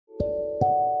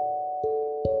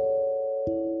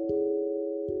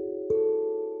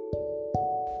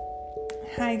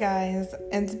Hi guys,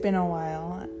 it's been a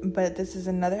while, but this is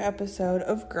another episode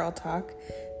of Girl Talk.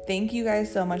 Thank you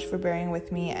guys so much for bearing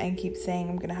with me. I keep saying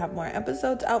I'm gonna have more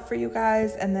episodes out for you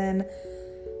guys, and then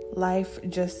life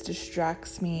just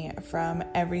distracts me from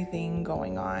everything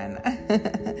going on.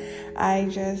 I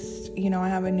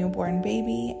have a newborn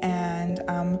baby, and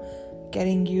I'm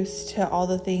getting used to all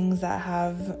the things that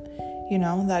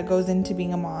that goes into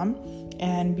being a mom.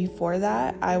 And before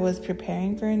that, I was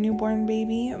preparing for a newborn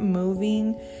baby,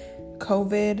 moving,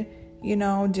 COVID,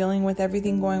 dealing with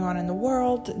everything going on in the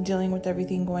world, dealing with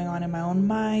everything going on in my own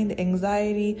mind,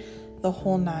 anxiety, the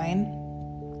whole nine.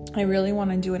 I really want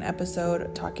to do an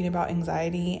episode talking about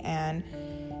anxiety and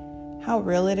how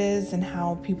real it is and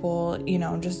how people,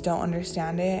 just don't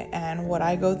understand it and what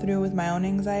I go through with my own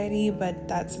anxiety, but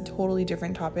that's a totally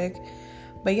different topic.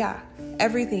 But yeah,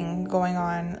 everything going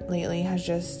on lately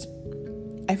has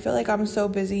I feel like I'm so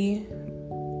busy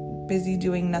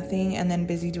doing nothing and then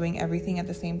busy doing everything at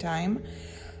the same time.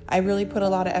 I really put a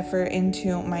lot of effort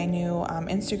into my new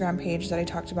Instagram page that I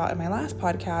talked about in my last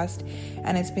podcast,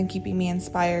 and it's been keeping me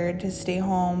inspired to stay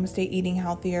home, stay eating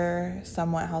healthier,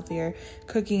 somewhat healthier,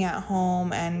 cooking at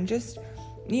home, and just,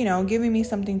 giving me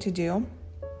something to do.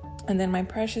 And then my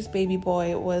precious baby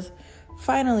boy was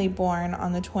finally born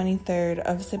on the 23rd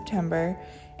of September,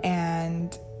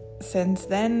 and since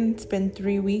then, it's been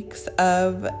 3 weeks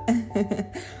of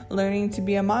learning to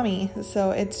be a mommy.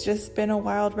 So it's just been a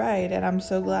wild ride, and I'm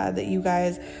so glad that you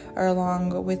guys are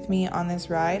along with me on this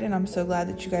ride, and I'm so glad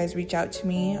that you guys reach out to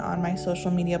me on my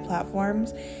social media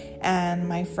platforms, and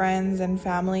my friends and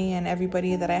family and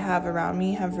everybody that I have around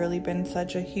me have really been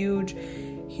such a huge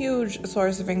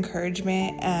source of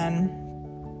encouragement and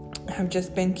have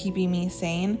just been keeping me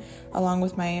sane, along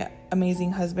with my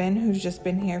amazing husband who's just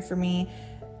been here for me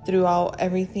throughout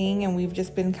everything, and we've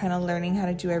just been kind of learning how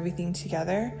to do everything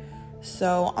together.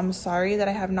 So I'm sorry that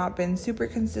I have not been super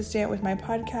consistent with my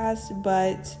podcast,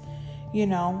 but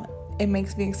it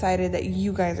makes me excited that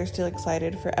you guys are still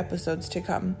excited for episodes to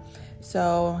come.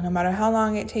 So no matter how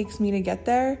long it takes me to get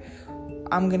there,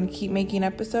 I'm gonna keep making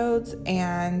episodes,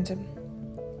 and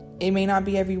it may not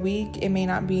be every week, it may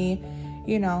not be,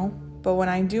 but when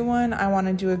I do one, I want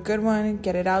to do a good one,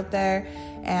 get it out there,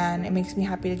 and it makes me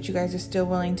happy that you guys are still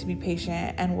willing to be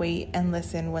patient and wait and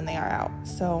listen when they are out.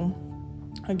 So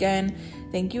again,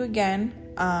 thank you again.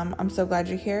 I'm so glad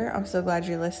you're here. I'm so glad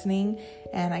you're listening,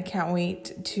 and I can't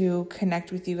wait to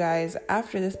connect with you guys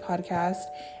after this podcast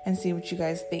and see what you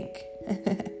guys think.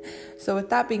 So with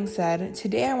that being said,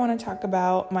 today I want to talk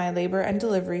about my labor and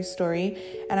delivery story,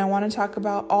 and I want to talk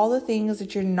about all the things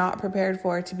that you're not prepared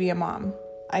for to be a mom.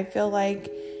 I feel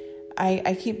like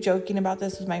I keep joking about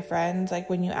this with my friends, like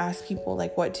when you ask people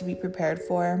like what to be prepared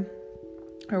for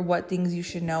or what things you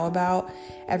should know about,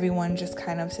 everyone just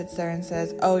kind of sits there and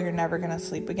says, oh, you're never gonna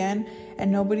sleep again,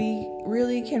 and nobody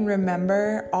really can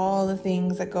remember all the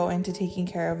things that go into taking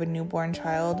care of a newborn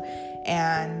child,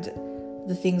 and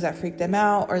the things that freak them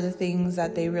out, or the things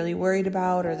that they really worried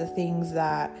about, or the things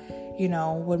that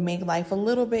would make life a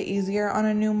little bit easier on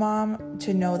a new mom,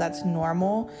 to know that's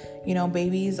normal.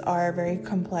 Babies are very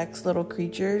complex little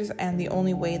creatures, and the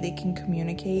only way they can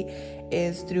communicate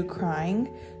is through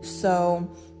crying. So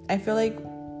I feel like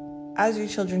as your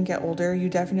children get older, you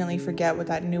definitely forget what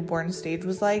that newborn stage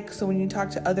was like. So when you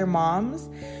talk to other moms,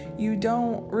 they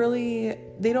don't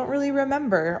really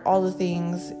remember all the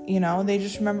things, they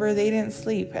just remember they didn't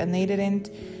sleep and they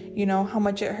didn't, how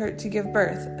much it hurt to give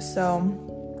birth. So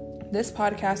this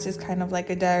podcast is kind of like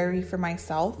a diary for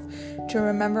myself to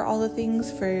remember all the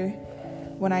things for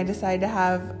when I decide to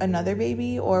have another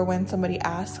baby, or when somebody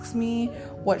asks me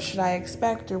what should I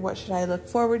expect, or what should I look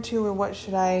forward to, or what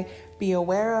should I be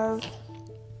aware of.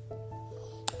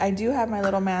 I do have my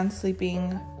little man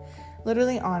sleeping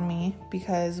literally on me,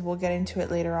 because we'll get into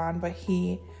it later on, but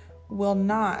he will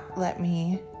not let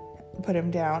me put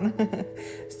him down.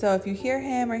 So if you hear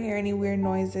him or hear any weird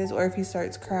noises, or if he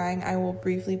starts crying, I will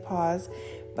briefly pause,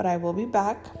 but I will be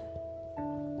back.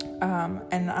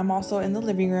 And I'm also in the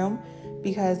living room,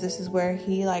 because this is where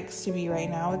he likes to be right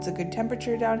now. It's a good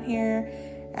temperature down here,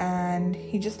 and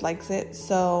he just likes it.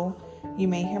 So you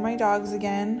may hear my dogs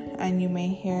again, and you may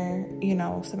hear,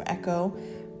 some echo,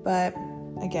 but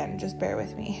again, just bear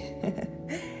with me.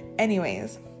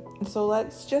 Anyways, so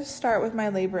let's just start with my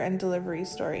labor and delivery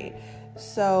story.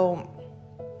 So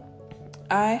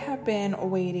I have been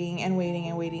waiting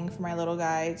for my little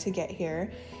guy to get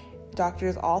here.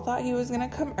 Doctors all thought he was going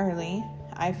to come early.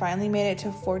 I finally made it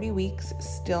to 40 weeks,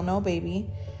 still no baby.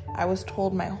 I was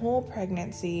told my whole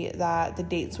pregnancy that the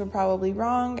dates were probably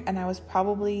wrong, and I was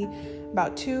probably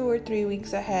about 2 or 3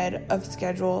 weeks ahead of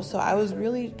schedule. So I was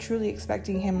really truly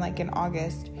expecting him like in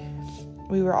August.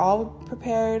 We were all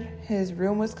prepared. His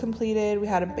room was completed. We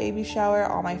had a baby shower.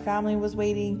 All my family was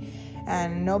waiting,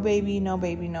 and no baby.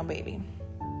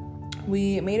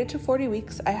 We made it to 40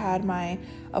 weeks. I had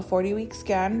a 40-week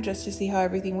scan just to see how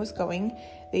everything was going.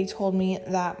 They told me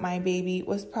that my baby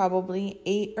was probably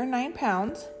 8 or 9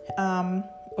 pounds,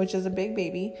 which is a big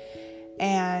baby.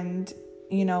 And,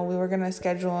 we were going to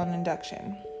schedule an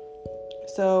induction.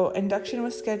 So induction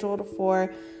was scheduled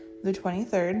for the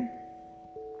 23rd.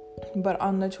 But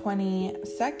on the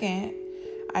 22nd,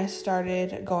 I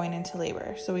started going into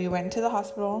labor. So we went to the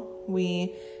hospital.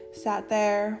 We sat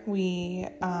there.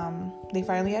 They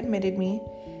finally admitted me.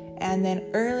 And then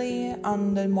early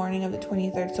on the morning of the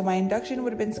 23rd, so my induction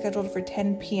would have been scheduled for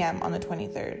 10 p.m. on the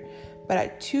 23rd. But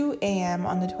at 2 a.m.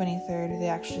 on the 23rd, they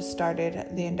actually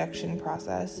started the induction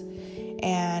process.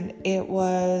 And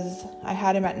I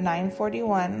had him at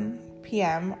 9:41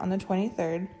 p.m. on the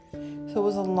 23rd. So it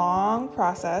was a long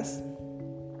process.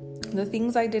 The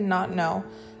things I did not know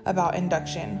about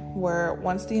induction were,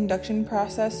 once the induction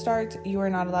process starts, you are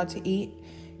not allowed to eat.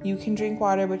 You can drink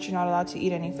water, but you're not allowed to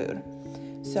eat any food.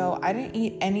 So I didn't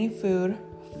eat any food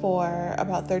for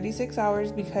about 36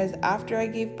 hours because after I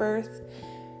gave birth,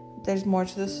 there's more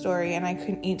to the story, and I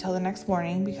couldn't eat till the next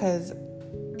morning because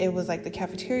it was like the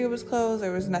cafeteria was closed.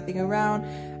 There was nothing around.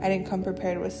 I didn't come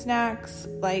prepared with snacks,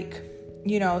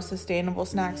 sustainable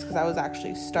snacks, because I was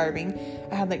actually starving.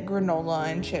 I had like granola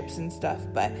and chips and stuff.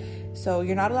 But so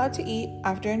you're not allowed to eat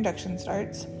after induction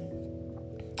starts.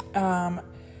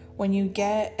 When you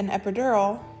get an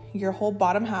epidural, your whole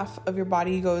bottom half of your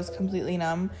body goes completely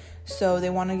numb. So they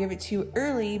want to give it to you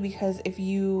early, because if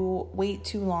you wait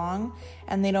too long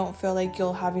and they don't feel like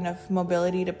you'll have enough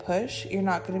mobility to push, you're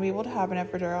not going to be able to have an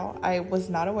epidural. I was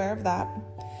not aware of that.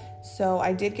 So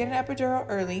I did get an epidural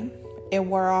early. It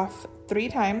wore off 3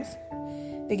 times.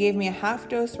 They gave me a half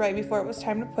dose right before it was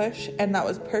time to push, and that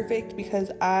was perfect because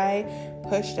I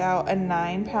pushed out a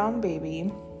 9-pound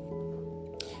baby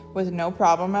with no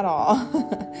problem at all.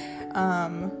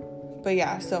 But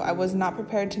yeah, so I was not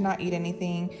prepared to not eat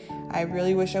anything. I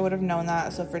really wish I would have known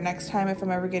that. So for next time, if I'm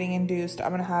ever getting induced, I'm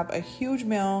going to have a huge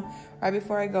meal right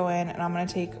before I go in, and I'm going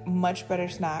to take much better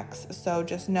snacks. So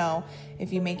just know,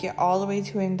 if you make it all the way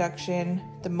to induction,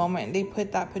 the moment they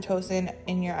put that Pitocin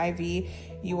in your IV,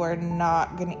 you are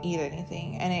not going to eat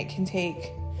anything. And it can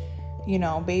take,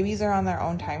 babies are on their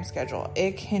own time schedule.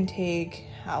 It can take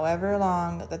however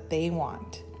long that they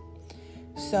want.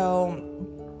 So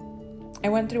I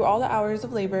went through all the hours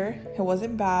of labor. It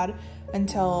wasn't bad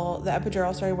until the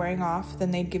epidural started wearing off.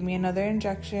 Then they'd give me another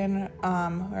injection,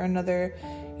 or another,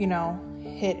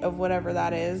 hit of whatever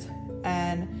that is.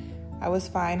 And I was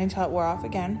fine until it wore off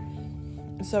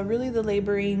again. So really the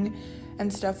laboring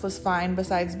and stuff was fine,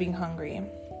 besides being hungry.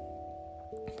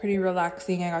 Pretty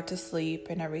relaxing. I got to sleep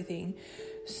and everything.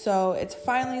 So it's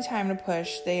finally time to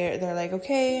push. They're like,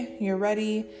 okay, you're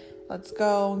ready. Let's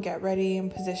go, get ready, in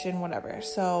position, whatever.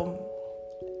 So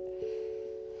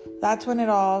that's when it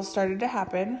all started to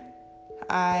happen.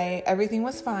 Everything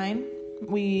was fine.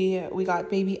 We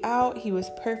got baby out. He was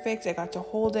perfect. I got to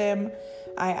hold him.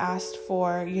 I asked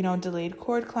for, delayed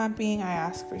cord clamping. I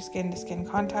asked for skin-to-skin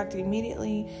contact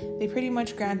immediately. They pretty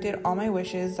much granted all my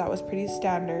wishes. That was pretty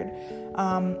standard.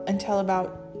 Until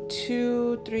about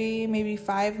 2, 3, maybe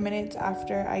 5 minutes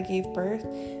after I gave birth,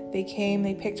 they came,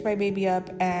 they picked my baby up,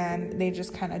 and they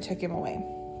just kind of took him away.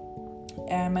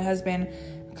 And my husband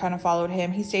kind of followed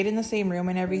him. He stayed in the same room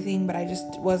and everything, but I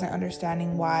just wasn't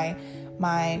understanding why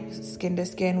my skin to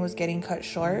skin was getting cut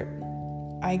short.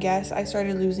 I guess I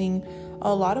started losing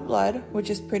a lot of blood, which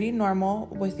is pretty normal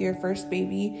with your first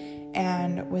baby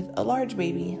and with a large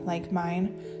baby like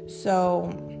mine. So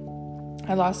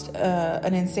I lost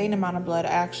an insane amount of blood. I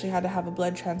actually had to have a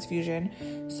blood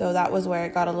transfusion. So that was where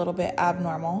it got a little bit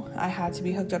abnormal. I had to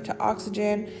be hooked up to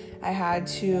oxygen. I had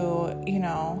to,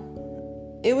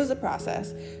 it was a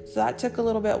process. So that took a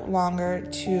little bit longer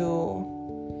to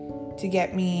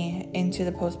get me into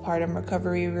the postpartum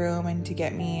recovery room and to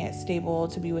get me stable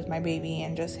to be with my baby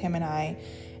and just him and I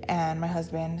and my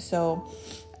husband. So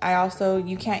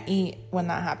you can't eat when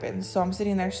that happens. So I'm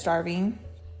sitting there starving.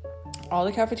 All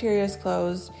the cafeteria is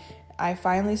closed. I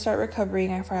finally start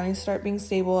recovering. I finally start being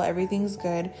stable. Everything's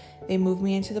good. They move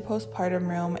me into the postpartum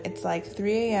room. It's like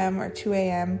 3 a.m. or 2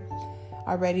 a.m.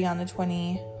 already on the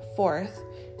 24th.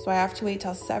 So I have to wait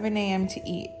till 7 a.m. to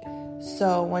eat.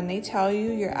 So when they tell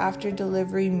you your after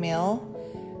delivery meal,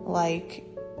 like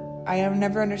I have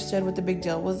never understood what the big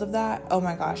deal was of that. Oh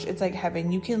my gosh, it's like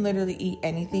heaven. You can literally eat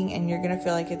anything and you're gonna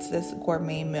feel like it's this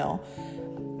gourmet meal.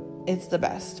 It's the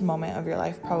best moment of your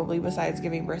life, probably, besides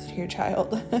giving birth to your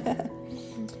child.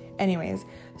 Anyways,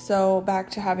 so back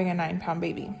to having a 9-pound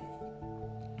baby.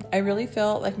 I really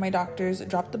feel like my doctors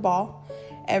dropped the ball.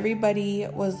 Everybody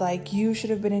was like, you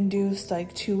should have been induced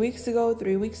like 2 weeks ago,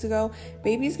 3 weeks ago.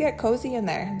 Babies get cozy in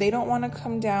there. They don't want to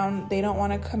come down. They don't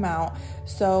want to come out.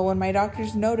 So when my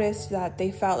doctors noticed that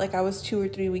they felt like I was 2 or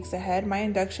 3 weeks ahead, my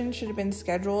induction should have been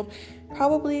scheduled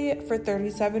probably for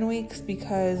 37 weeks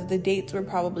because the dates were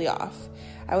probably off.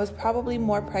 I was probably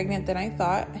more pregnant than I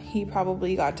thought. He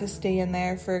probably got to stay in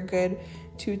there for a good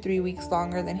 2-3 weeks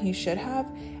longer than he should have.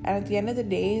 And at the end of the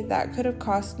day, that could have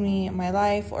cost me my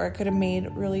life, or it could have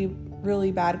made really,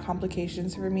 really bad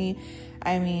complications for me.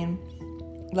 I mean,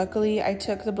 luckily I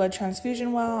took the blood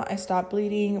transfusion well. I stopped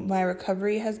bleeding. My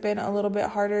recovery has been a little bit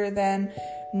harder than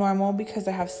normal because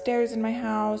I have stairs in my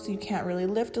house. You can't really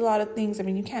lift a lot of things. I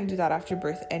mean, you can't do that after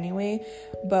birth anyway,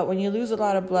 but when you lose a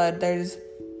lot of blood, there's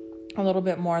a little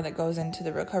bit more that goes into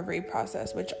the recovery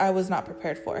process, which I was not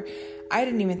prepared for. I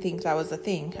didn't even think that was a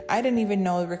thing. I didn't even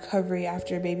know recovery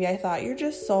after a baby. I thought you're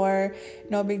just sore,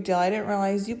 no big deal. I didn't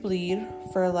realize you bleed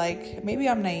for like, maybe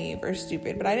I'm naive or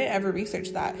stupid, but I didn't ever research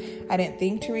that. I didn't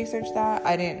think to research that.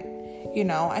 I didn't,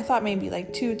 I thought maybe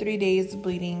like 2-3 days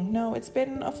bleeding. No, it's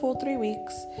been a full 3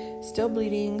 weeks, still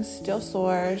bleeding, still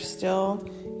sore, still,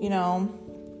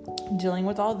 dealing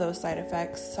with all those side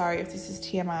effects. Sorry if this is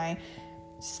TMI.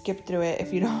 Skip through it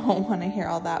if you don't want to hear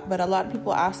all that, but a lot of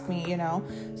people ask me,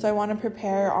 so I want to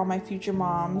prepare all my future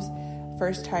moms,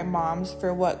 first time moms,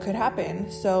 for what could happen.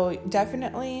 So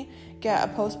definitely get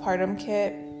a postpartum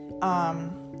kit,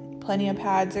 plenty of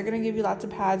pads. They're going to give you lots of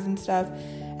pads and stuff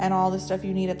and all the stuff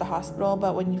you need at the hospital,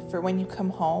 but when you come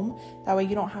home, that way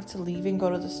you don't have to leave and go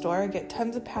to the store. Get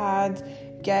tons of pads,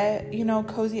 get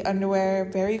cozy underwear,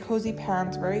 very cozy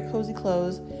pants, very cozy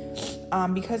clothes.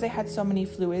 Because I had so many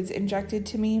fluids injected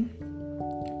to me,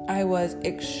 I was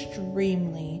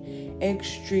extremely,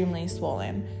 extremely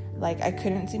swollen. Like, I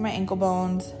couldn't see my ankle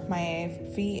bones. My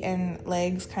feet and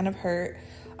legs kind of hurt.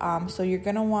 So you're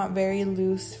going to want very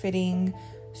loose fitting,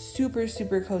 super,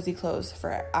 super cozy clothes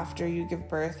for after you give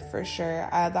birth, for sure.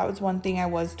 That was one thing I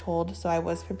was told, so I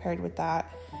was prepared with that.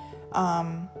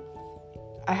 I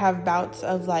have bouts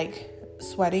of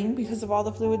sweating because of all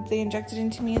the fluids they injected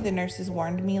into me. The nurses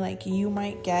warned me, you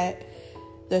might get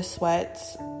the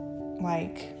sweats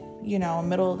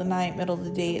middle of the night, middle of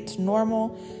the day. It's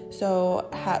normal. So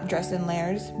dress in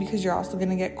layers because you're also going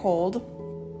to get cold.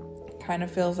 Kind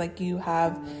of feels like you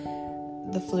have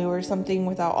the flu or something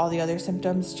without all the other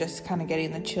symptoms, just kind of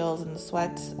getting the chills and the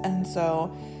sweats. And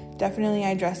so definitely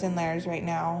I dress in layers right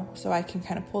now so I can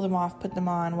kind of pull them off, put them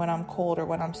on when I'm cold or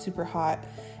when I'm super hot.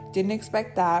 Didn't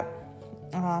expect that.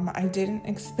 I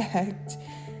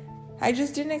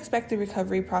just didn't expect the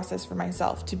recovery process for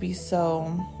myself to be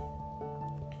so,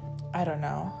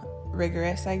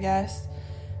 rigorous, I guess.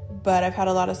 But I've had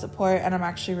a lot of support and I'm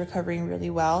actually recovering really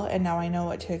well. And now I know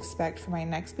what to expect for my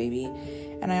next baby.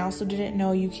 And I also didn't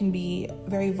know you can be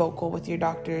very vocal with your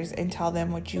doctors and tell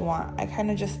them what you want. I kind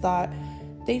of just thought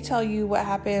they tell you what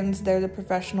happens. They're the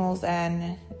professionals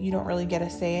and you don't really get a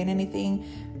say in anything.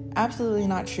 Absolutely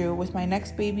not true. With my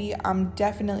next baby, I'm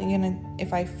definitely gonna,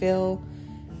 if I feel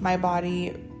my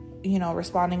body,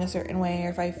 responding a certain way, or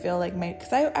if I feel like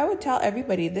because I would tell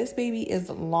everybody, this baby is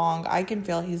long. I can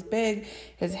feel he's big.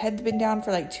 His head's been down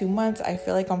for 2 months. I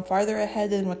feel like I'm farther ahead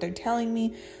than what they're telling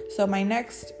me. So my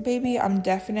next baby, I'm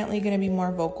definitely gonna be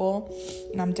more vocal,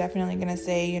 and I'm definitely gonna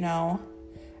say,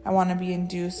 I want to be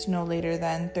induced no later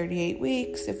than 38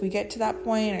 weeks if we get to that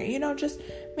point, or, just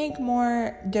make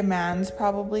more demands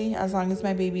probably, as long as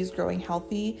my baby's growing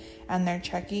healthy and they're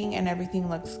checking and everything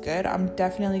looks good. I'm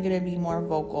definitely going to be more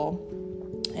vocal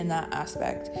in that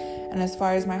aspect. And as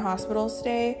far as my hospital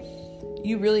stay,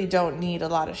 you really don't need a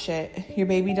lot of shit. Your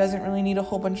baby doesn't really need a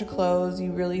whole bunch of clothes.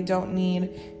 You really don't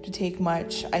need to take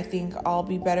much. I think I'll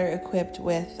be better equipped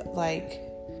with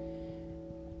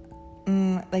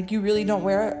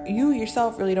you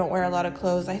yourself really don't wear a lot of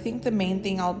clothes. I think the main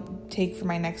thing I'll take for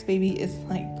my next baby is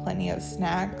plenty of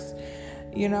snacks,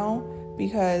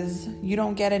 because you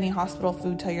don't get any hospital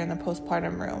food till you're in the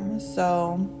postpartum room.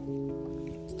 So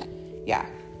yeah,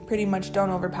 pretty much don't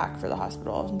overpack for the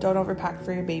hospital. Don't overpack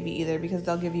for your baby either, because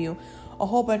they'll give you a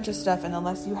whole bunch of stuff, and the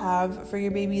less you have for your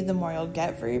baby, the more you'll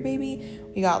get for your baby.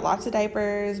 We got lots of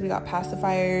diapers, we got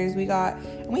pacifiers,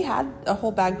 and we had a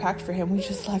whole bag packed for him. We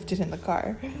just left it in the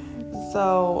car.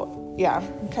 So yeah,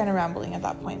 I'm kind of rambling at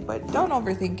that point, but don't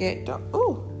overthink it. Are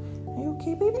you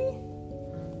okay, baby?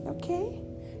 Okay?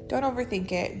 don't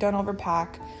overthink it. Don't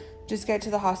overpack. Just get to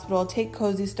the hospital. Take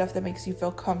cozy stuff that makes you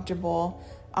feel comfortable.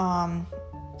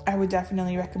 I would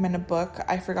definitely recommend a book.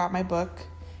 I forgot my book.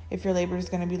 If your labor is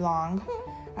going to be long,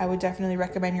 I would definitely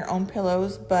recommend your own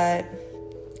pillows, but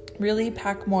really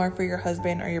pack more for your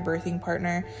husband or your birthing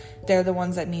partner. They're the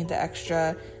ones that need the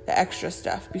extra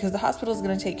stuff, because the hospital is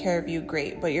going to take care of you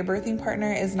great, but your birthing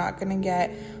partner is not going to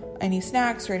get any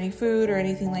snacks or any food or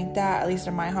anything like that. At least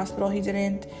in my hospital, he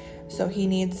didn't. So he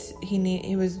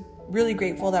was really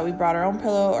grateful that we brought our own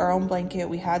pillow, our own blanket.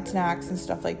 We had snacks and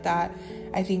stuff like that.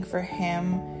 I think for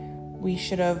him, we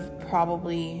should have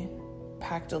probably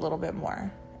packed a little bit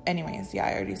more. Anyways, yeah,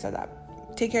 I already said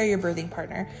that. Take care of your birthing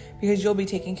partner, because you'll be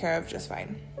taken care of just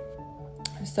fine.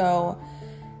 So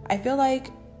I feel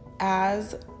like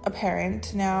as a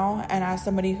parent now, and as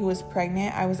somebody who was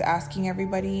pregnant, I was asking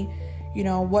everybody,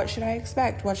 what should I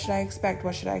expect? What should I expect?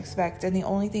 What should I expect? And the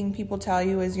only thing people tell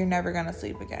you is you're never going to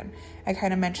sleep again. I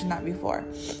kind of mentioned that before.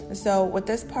 So with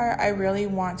this part, I really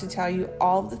want to tell you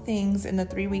all of the things in the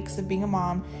 3 weeks of being a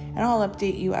mom, and I'll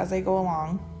update you as I go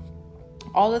along.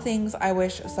 All the things I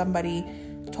wish somebody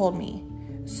told me.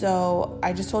 So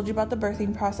I just told you about the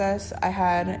birthing process. I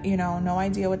had, no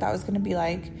idea what that was going to be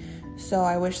like. So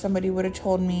I wish somebody would have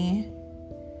told me,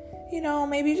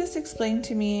 maybe just explain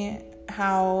to me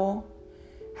how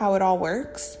it all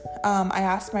works. I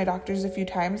asked my doctors a few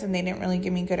times and they didn't really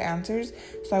give me good answers.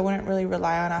 So I wouldn't really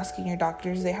rely on asking your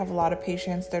doctors. They have a lot of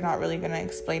patients. They're not really going to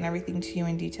explain everything to you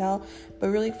in detail, but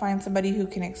really find somebody who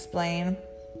can explain,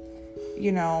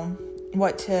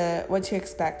 what to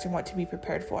expect and what to be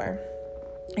prepared for.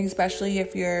 Especially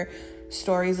if your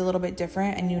story is a little bit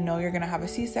different and you're going to have a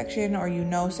C-section, or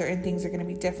certain things are going to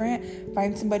be different.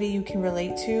 Find somebody you can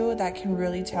relate to that can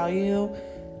really tell you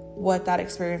what that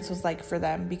experience was like for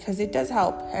them, because it does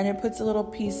help and it puts a little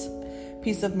peace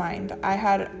of mind.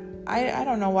 I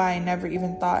don't know why I never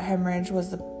even thought hemorrhage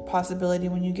was the possibility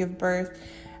when you give birth.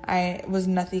 I was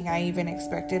nothing I even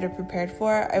expected or prepared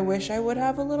for. I wish I would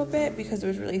have a little bit, because it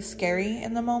was really scary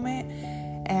in the moment.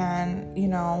 And,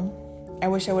 I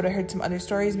wish I would have heard some other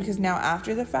stories, because now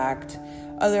after the fact,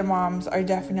 other moms are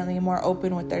definitely more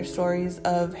open with their stories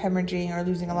of hemorrhaging or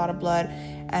losing a lot of blood.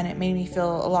 And it made me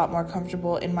feel a lot more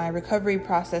comfortable in my recovery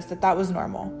process that was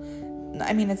normal.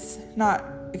 I mean, it's not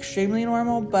extremely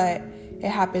normal, but it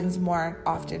happens more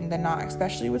often than not,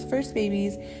 especially with first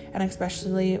babies and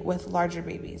especially with larger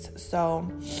babies.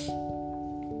 So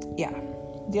yeah,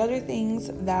 the other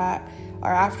things that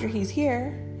are after he's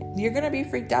here, you're going to be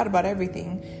freaked out about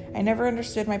everything. I never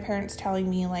understood my parents telling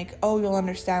me like, oh, you'll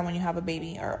understand when you have a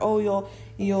baby, or oh,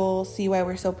 you'll see why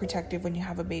we're so protective when you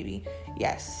have a baby.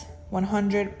 Yes,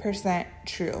 100%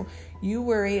 true. You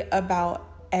worry about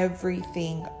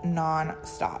everything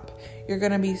non-stop. You're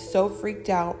going to be so freaked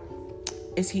out.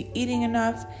 Is he eating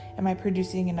enough? Am I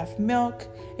producing enough milk?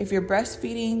 If you're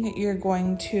breastfeeding, you're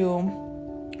going to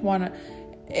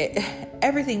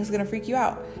everything's going to freak you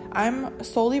out. I'm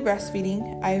solely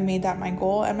breastfeeding. I've made that my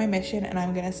goal and my mission, and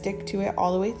I'm going to stick to it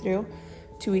all the way through.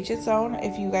 To each its own.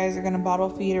 If you guys are going to bottle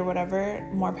feed or whatever,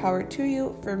 more power to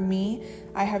you. For me,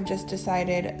 I have just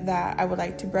decided that I would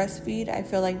like to breastfeed. I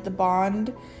feel like the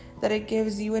bond that it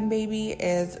gives you and baby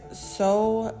is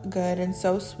so good and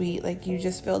so sweet. Like, you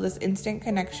just feel this instant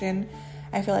connection.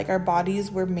 I feel like our bodies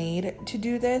were made to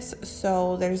do this,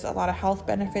 so there's a lot of health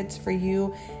benefits for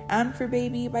you and for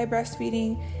baby by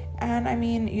breastfeeding. And I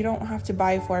mean, you don't have to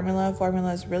buy formula.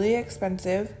 Formula is really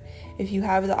expensive. If you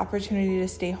have the opportunity to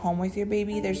stay home with your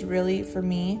baby, there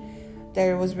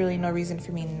was really no reason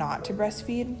for me not to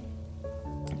breastfeed.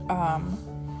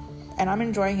 And I'm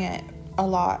enjoying it a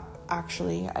lot.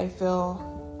 Actually, I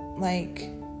feel like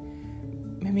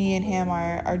me and him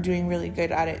are doing really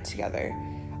good at it together.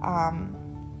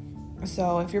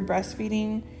 So if you're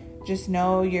breastfeeding, just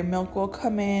know your milk will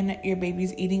come in, your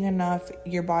baby's eating enough,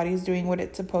 your body's doing what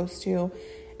it's supposed to,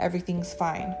 everything's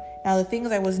fine. Now, the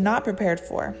things I was not prepared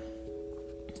for,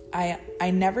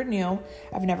 I never knew,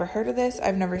 I've never heard of this,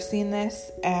 I've never seen this,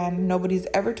 and nobody's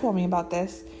ever told me about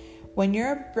this. When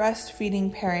you're a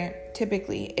breastfeeding parent,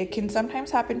 typically, it can sometimes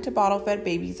happen to bottle-fed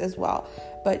babies as well,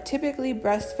 but typically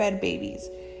breastfed babies,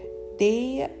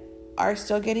 they are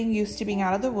still getting used to being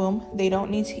out of the womb. They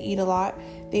don't need to eat a lot.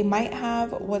 They might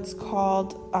have what's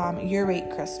called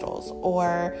urate crystals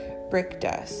or brick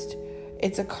dust.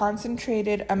 It's a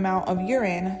concentrated amount of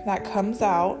urine that comes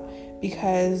out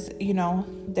because,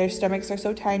 their stomachs are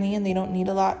so tiny and they don't need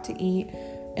a lot to eat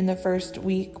in the first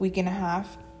week and a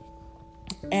half.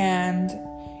 And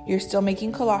you're still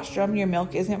making colostrum. Your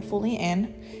milk isn't fully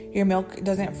in. Your milk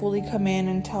doesn't fully come in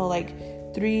until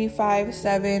like 3, 5,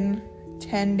 7,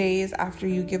 10 days after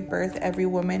you give birth. Every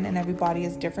woman and every body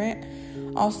is different.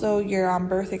 Also, your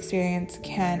birth experience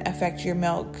can affect your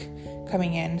milk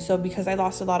coming in. So because I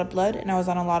lost a lot of blood and I was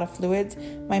on a lot of fluids,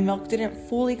 my milk didn't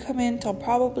fully come in till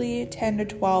probably 10 to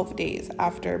 12 days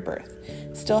after birth.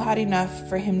 Still had enough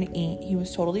for him to eat. He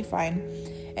was totally fine.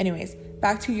 Anyways,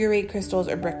 back to urate crystals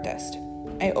or brick dust.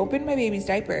 I opened my baby's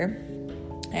diaper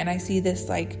and I see this,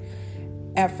 like,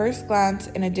 at first glance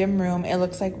in a dim room, it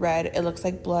looks like red. It looks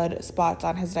like blood spots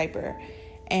on his diaper.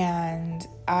 And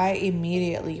I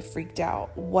immediately freaked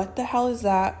out. What the hell is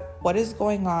that? What is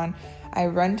going on? I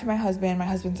run to my husband. My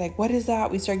husband's like, what is that?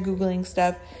 We start Googling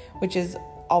stuff, which is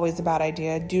always a bad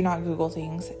idea. Do not Google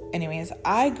things. Anyways,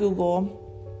 I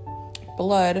Google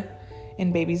blood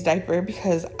in baby's diaper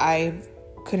because I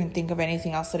couldn't think of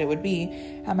anything else that it would be.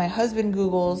 And my husband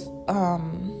Googles,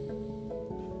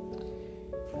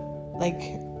 like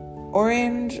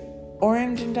orange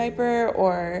in diaper,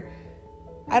 or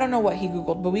I don't know what he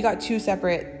Googled, but we got two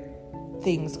separate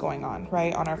things going on,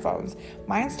 right, on our phones.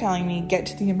 Mine's telling me get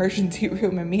to the emergency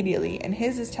room immediately, and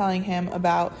his is telling him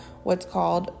about what's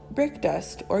called brick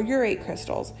dust or urate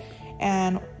crystals.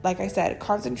 And like I said,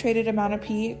 concentrated amount of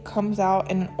pee comes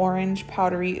out in an orange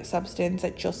powdery substance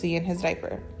that you'll see in his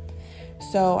diaper.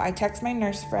 So I text my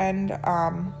nurse friend.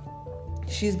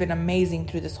 She's been amazing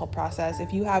through this whole process.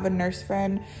 If you have a nurse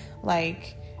friend,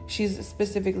 like, she's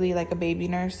specifically like a baby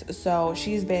nurse, so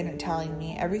she's been telling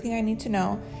me everything I need to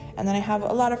know. And then I have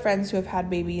a lot of friends who have had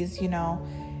babies,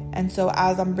 and so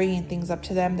as I'm bringing things up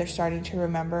to them, they're starting to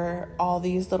remember all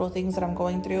these little things that I'm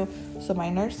going through. So my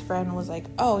nurse friend was like,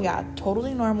 oh yeah,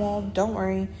 totally normal, don't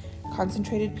worry,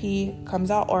 concentrated pee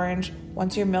comes out orange.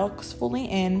 Once your milk's fully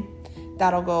in,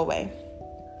 that'll go away.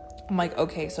 I'm like,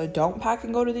 okay, so don't pack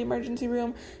and go to the emergency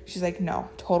room. She's like, no,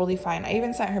 totally fine. I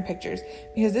even sent her pictures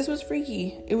because this was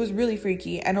freaky. It was really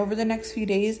freaky. And over the next few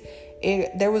days,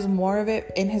 there was more of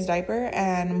it in his diaper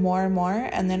and more.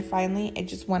 And then finally it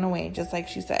just went away, just like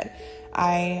she said.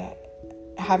 I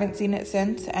haven't seen it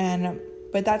since,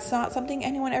 but that's not something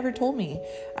anyone ever told me.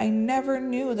 I never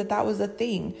knew that was a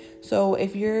thing. So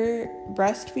if you're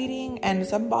breastfeeding, and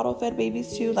some bottle-fed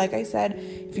babies too, like I said,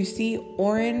 if you see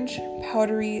orange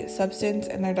powdery substance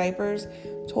in their diapers,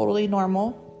 totally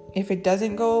normal. If it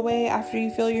doesn't go away after you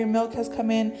feel your milk has come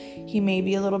in, he may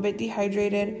be a little bit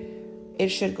dehydrated. It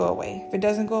should go away. If it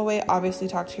doesn't go away, obviously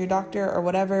talk to your doctor or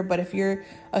whatever. But if you're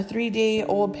a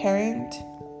 3-day-old parent,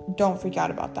 don't freak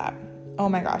out about that. Oh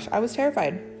my gosh, I was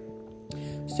terrified.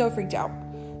 So freaked out.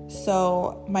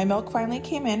 So my milk finally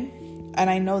came in, and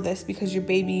I know this because your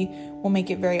baby will make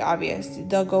it very obvious.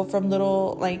 They'll go from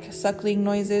little, like, suckling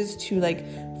noises to, like,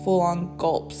 full-on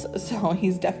gulps. So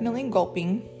he's definitely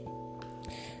gulping.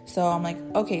 So I'm like,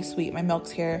 okay, sweet, my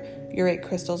milk's here, urate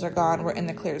crystals are gone, we're in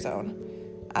the clear zone.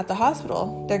 At the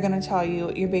hospital, they're going to tell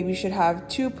you your baby should have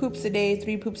 2 poops a day,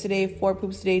 3 poops a day, 4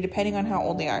 poops a day, depending on how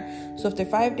old they are. So if they're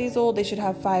 5 days old, they should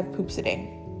have 5 poops a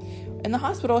day. In the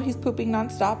hospital, he's pooping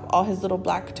nonstop. All his little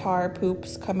black tar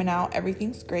poops coming out.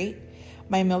 Everything's great.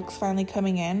 My milk's finally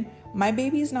coming in. My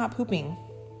baby's not pooping.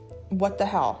 What the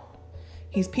hell?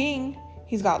 He's peeing.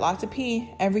 He's got lots of pee.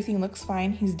 Everything looks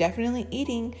fine. He's definitely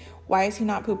eating. Why is he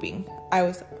not pooping? I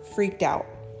was freaked out.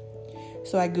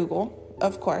 So I Google,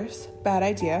 of course, bad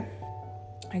idea.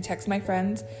 I text my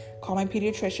friends, call my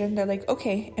pediatrician. They're like,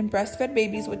 okay, in breastfed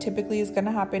babies, what typically is going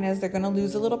to happen is they're going to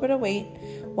lose a little bit of weight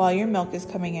while your milk is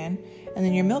coming in. And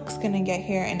then your milk's going to get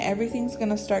here and everything's going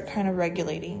to start kind of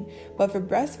regulating. But for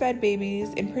breastfed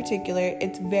babies in particular,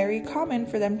 it's very common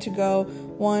for them to go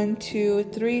 1, 2,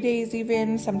 3 days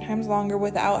even, sometimes longer,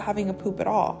 without having a poop at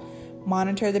all.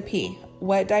 Monitor the pee.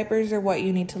 Wet diapers are what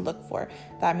you need to look for.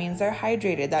 That means they're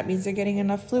hydrated. That means they're getting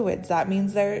enough fluids. That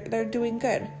means they're doing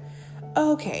good.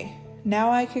 Okay,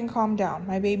 now I can calm down.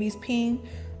 My baby's peeing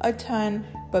a ton,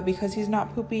 but because he's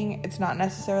not pooping, it's not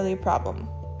necessarily a problem.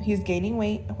 He's gaining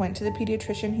weight. Went to the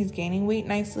pediatrician. He's gaining weight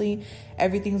nicely.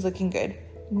 Everything's looking good.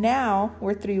 Now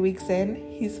we're 3 weeks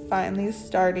in. He's finally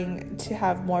starting to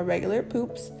have more regular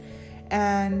poops,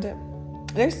 and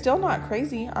they're still not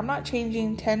crazy. I'm not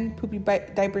changing 10 poopy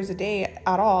diapers a day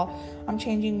at all. I'm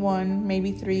changing 1,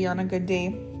 maybe 3 on a good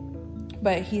day.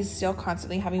 But he's still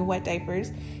constantly having wet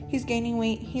diapers. He's gaining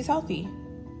weight. He's healthy.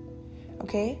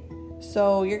 Okay?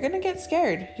 So you're going to get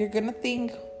scared. You're going to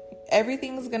think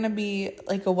everything's going to be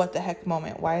like a what the heck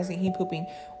moment. Why isn't he pooping?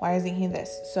 Why isn't he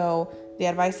this? So the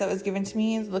advice that was given to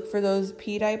me is look for those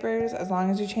pee diapers. As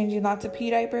long as you're changing lots of pee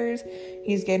diapers,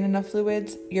 he's getting enough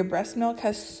fluids. Your breast milk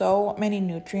has so many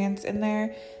nutrients in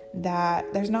there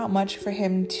that there's not much for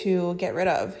him to get rid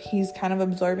of. He's kind of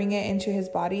absorbing it into his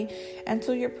body. And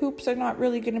so your poops are not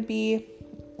really going to be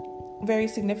very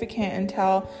significant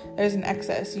until there's an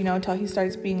excess, until he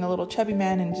starts being a little chubby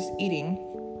man and just eating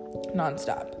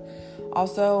nonstop.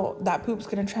 Also, that poop's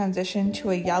going to transition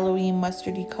to a yellowy,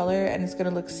 mustardy color, and it's going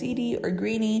to look seedy or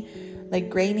greeny, like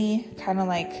grainy, kind of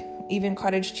like even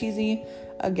cottage cheesy.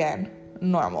 Again,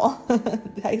 normal.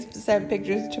 I sent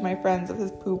pictures to my friends of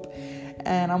his poop,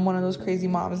 and I'm one of those crazy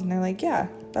moms, and they're like, yeah,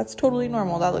 that's totally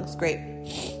normal. That looks great.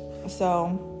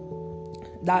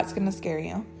 So that's going to scare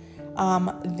you.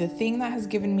 The thing that has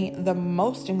given me the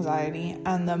most anxiety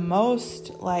and the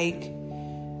most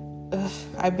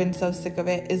I've been so sick of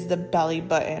it is the belly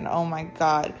button. Oh my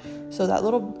God. So that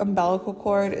little umbilical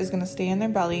cord is going to stay in their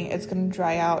belly. It's going to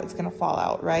dry out. It's going to fall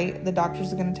out, right? The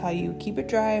doctors are going to tell you, keep it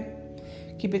dry,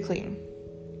 keep it clean.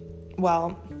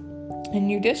 Well, in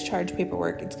your discharge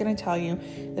paperwork, it's going to tell you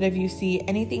that if you see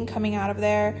anything coming out of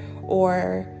there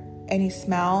or any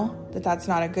smell, that's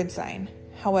not a good sign.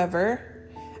 However,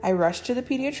 I rushed to the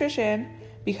pediatrician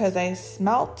because I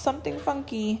smelled something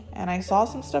funky and I saw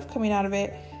some stuff coming out of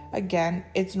it. Again,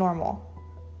 it's normal.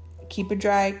 Keep it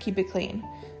dry, keep it clean.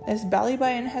 This belly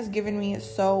button has given me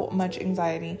so much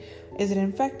anxiety. Is it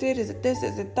infected? Is it this?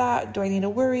 Is it that? Do I need to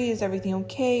worry? Is everything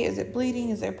okay? Is it bleeding?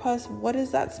 Is there pus? What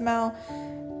is that smell?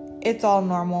 It's all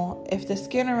normal. If the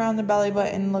skin around the belly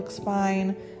button looks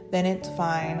fine, then it's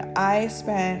fine. I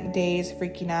spent days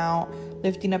freaking out,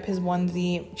 lifting up his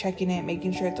onesie, checking it,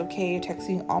 making sure it's okay,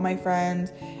 texting all my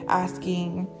friends,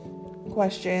 asking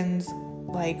questions,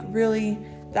 really,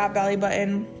 that belly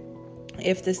button,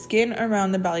 if the skin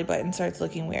around the belly button starts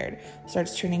looking weird,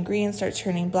 starts turning green, starts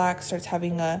turning black, starts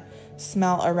having a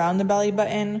smell around the belly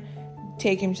button,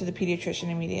 take him to the pediatrician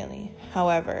immediately.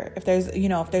 However, if there's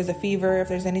a fever, if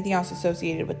there's anything else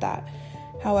associated with that.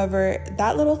 However,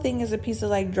 that little thing is a piece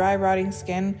of dry, rotting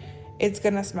skin. It's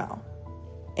gonna smell.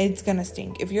 It's gonna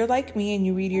stink. If you're like me and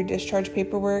you read your discharge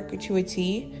paperwork to a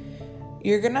T,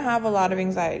 you're going to have a lot of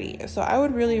anxiety. So I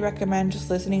would really recommend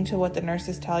just listening to what the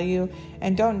nurses tell you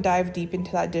and don't dive deep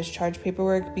into that discharge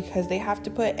paperwork because they have to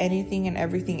put anything and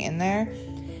everything in there.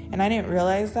 And I didn't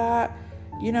realize that,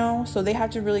 so they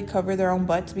have to really cover their own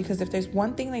butts because if there's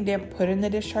one thing they didn't put in the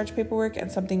discharge paperwork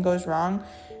and something goes wrong,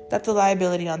 that's a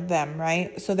liability on them,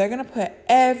 right? So they're going to put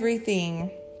anything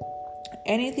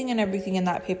and everything in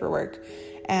that paperwork,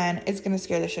 and it's going to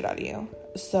scare the shit out of you.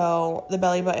 So the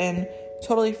belly button,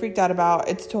 totally freaked out about.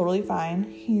 It's totally fine.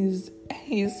 He's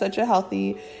such a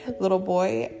healthy little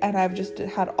boy, and I've just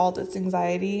had all this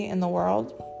anxiety in the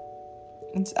world.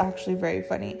 It's actually very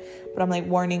funny, but I'm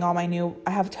warning all I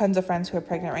have tons of friends who are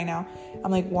pregnant right now.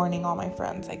 I'm warning all my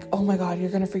friends, oh my God, you're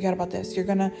gonna forget about this.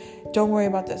 Don't worry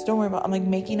about this. Don't worry about. I'm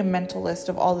making a mental list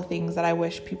of all the things that I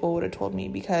wish people would have told me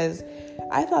because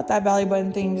I thought that belly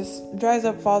button thing just dries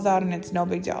up, falls out, and it's no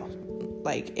big deal.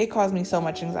 It caused me so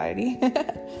much anxiety.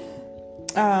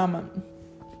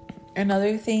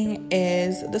 Another thing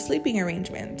is the sleeping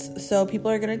arrangements. So people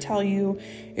are going to tell you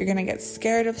you're going to get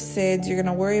scared of SIDS. You're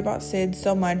going to worry about SIDS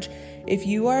so much. If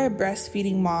you are a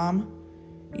breastfeeding mom,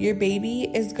 your baby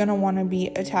is going to want to be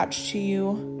attached to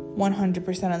you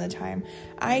 100% of the time.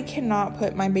 I cannot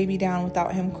put my baby down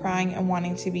without him crying and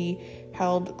wanting to be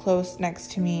held close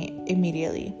next to me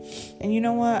immediately. And you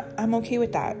know what? I'm okay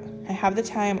with that. I have the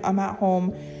time. I'm at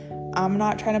home. I'm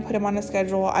not trying to put him on a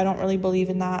schedule. I don't really believe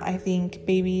in that. I think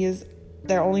babies,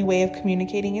 their only way of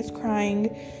communicating is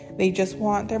crying. They just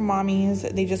want their mommies.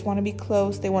 They just want to be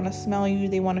close. They want to smell you.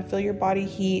 They want to feel your body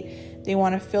heat. They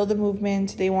want to feel the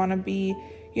movement. They want to be,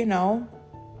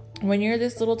 when you're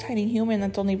this little tiny human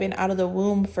that's only been out of the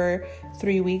womb for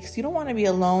 3 weeks, you don't want to be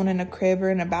alone in a crib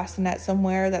or in a bassinet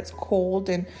somewhere that's cold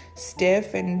and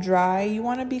stiff and dry. You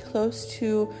want to be close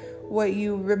to what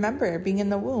you remember being in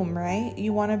the womb, right?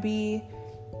 You want to be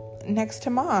next to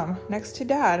mom, next to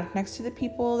dad, next to the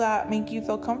people that make you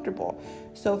feel comfortable.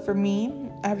 So for me,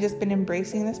 I've just been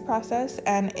embracing this process,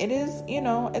 and it is,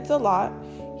 it's a lot.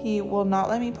 He will not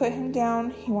let me put him down.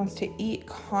 He wants to eat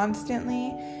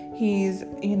constantly. He's,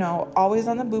 always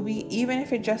on the boobie. Even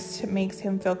if it just makes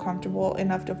him feel comfortable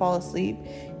enough to fall asleep,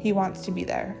 he wants to be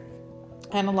there.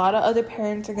 And a lot of other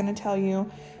parents are going to tell you,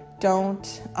 don't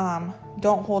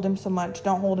hold him so much.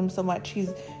 Don't hold him so much.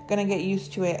 He's going to get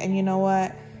used to it. And you know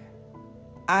what?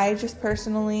 I just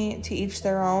personally, to each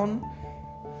their own,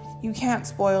 you can't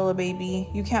spoil a baby.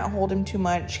 You can't hold him too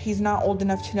much. He's not old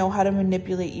enough to know how to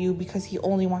manipulate you because he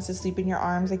only wants to sleep in your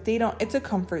arms. It's a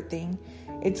comfort thing.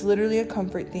 It's literally a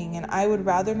comfort thing. And I would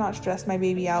rather not stress my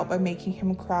baby out by making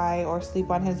him cry or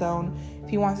sleep on his own. If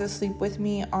he wants to sleep with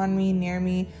me, on me, near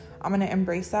me, I'm going to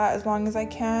embrace that as long as I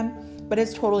can. But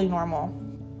it's totally normal.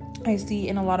 I see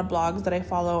in a lot of blogs that I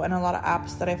follow and a lot of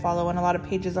apps that I follow and a lot of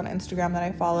pages on Instagram that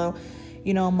I follow,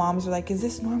 moms are like, is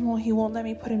this normal? He won't let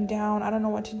me put him down. I don't know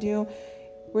what to do.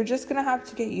 We're just going to have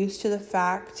to get used to the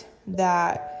fact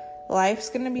that life's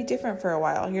going to be different for a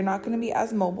while. You're not going to be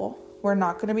as mobile. We're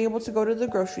not going to be able to go to the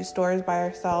grocery stores by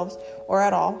ourselves or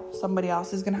at all. Somebody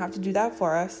else is going to have to do that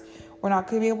for us. We're not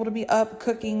going to be able to be up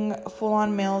cooking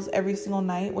full-on meals every single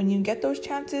night. When you get those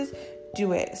chances,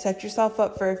 do it. Set yourself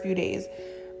up for a few days.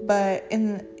 But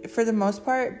for the most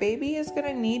part, baby is going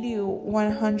to need you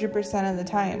 100% of the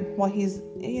time while he's,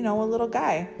 a little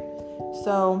guy.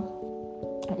 So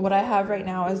what I have right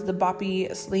now is the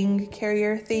Boppy sling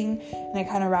carrier thing, and it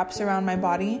kind of wraps around my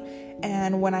body.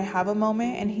 And when I have a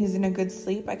moment and he's in a good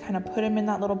sleep, I kind of put him in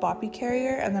that little Boppy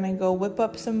carrier, and then I go whip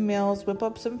up some meals, whip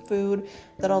up some food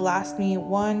that'll last me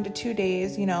 1 to 2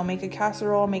 days, make a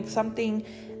casserole, make something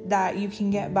that you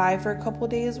can get by for a couple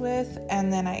days with.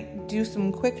 And then I do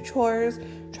some quick chores,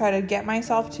 try to get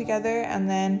myself together. And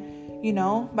then,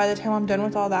 by the time I'm done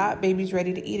with all that, baby's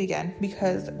ready to eat again,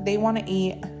 because they want to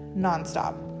eat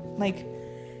nonstop.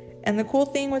 And the cool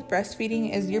thing with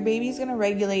breastfeeding is your baby's going to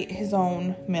regulate his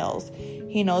own meals.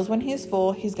 He knows when he's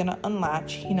full, he's going to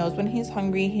unlatch. He knows when he's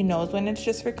hungry. He knows when it's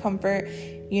just for comfort.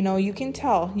 You can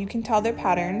tell their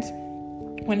patterns.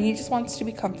 When he just wants to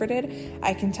be comforted,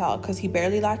 I can tell, because he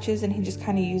barely latches and he just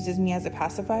kind of uses me as a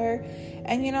pacifier.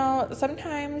 And,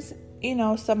 sometimes,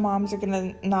 some moms are going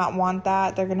to not want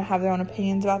that. They're going to have their own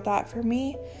opinions about that. For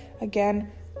me,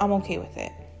 again, I'm okay with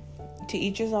it. To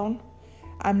each his own.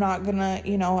 I'm not gonna,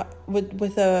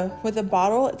 with a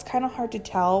bottle, it's kind of hard to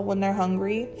tell when they're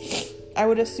hungry, I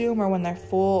would assume, or when they're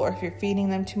full, or if you're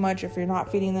feeding them too much, if you're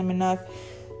not feeding them enough.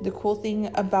 The cool thing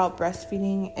about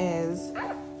breastfeeding is...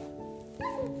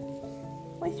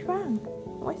 What's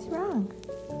wrong?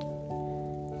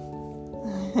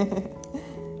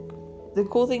 The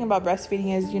cool thing about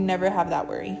breastfeeding is you never have that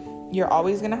worry. You're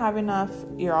always going to have enough.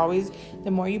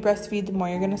 The more you breastfeed, the more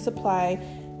you're going to supply.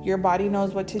 Your body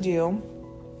knows what to do,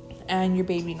 and your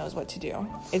baby knows what to do.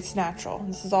 It's natural.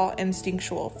 This is all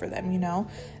instinctual for them,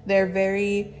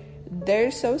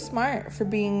 They're so smart for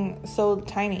being so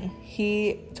tiny.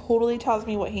 He totally tells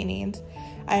me what he needs.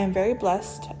 I am very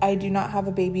blessed. I do not have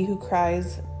a baby who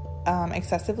cries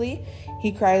excessively.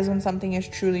 He cries when something is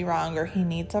truly wrong or he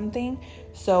needs something.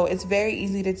 So it's very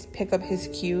easy to pick up his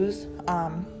cues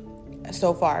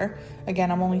so far.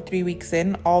 Again, I'm only 3 weeks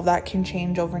in. All that can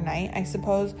change overnight, I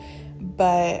suppose.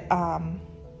 But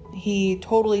he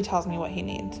totally tells me what he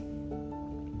needs.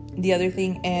 The other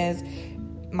thing is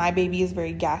my baby is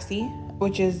very gassy,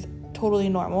 which is totally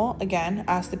normal. Again,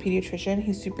 ask the pediatrician.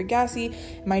 He's super gassy.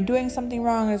 Am I doing something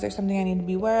wrong? Is there something I need to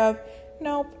be aware of?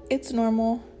 Nope, it's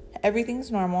normal.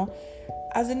 Everything's normal.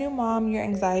 As a new mom, your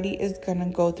anxiety is gonna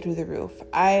go through the roof.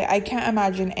 I can't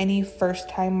imagine any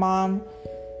first-time mom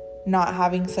not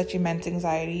having such immense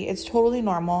anxiety. It's totally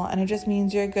normal, and it just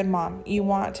means you're a good mom. You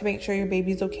want to make sure your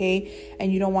baby's okay,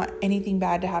 and you don't want anything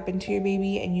bad to happen to your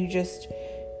baby, and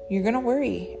you're gonna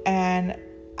worry. And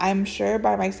I'm sure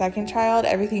by my second child,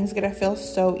 everything's gonna feel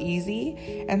so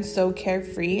easy and so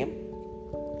carefree.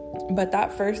 But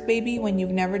that first baby, when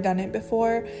you've never done it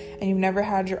before and you've never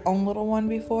had your own little one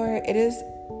before, it is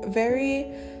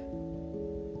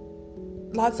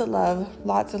lots of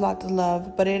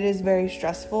love, but it is very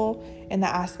stressful in the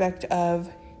aspect of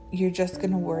you're just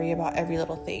going to worry about every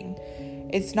little thing.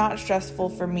 It's not stressful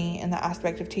for me in the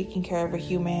aspect of taking care of a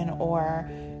human or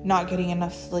not getting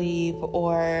enough sleep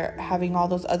or having all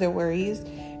those other worries,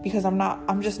 because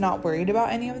I'm just not worried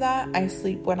about any of that. I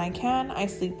sleep when I can. I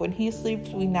sleep when he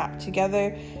sleeps. We nap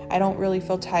together. I don't really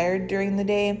feel tired during the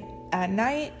day. At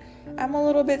night, I'm a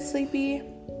little bit sleepy.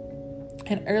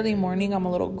 And early morning, I'm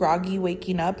a little groggy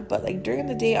waking up. But during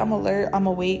the day, I'm alert. I'm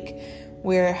awake.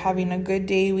 We're having a good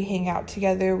day. We hang out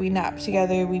together. We nap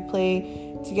together. We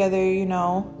play together,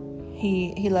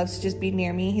 He loves to just be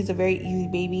near me. He's a very easy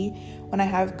baby. When I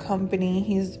have company,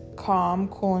 he's calm,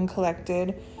 cool, and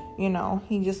collected.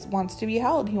 He just wants to be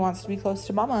held. He wants to be close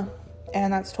to mama.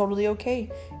 And that's totally okay.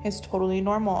 It's totally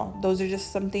normal. Those are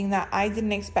just something that I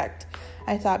didn't expect.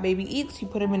 I thought baby eats, you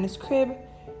put him in his crib,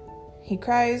 he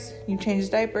cries, you change his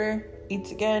diaper,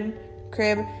 eats again,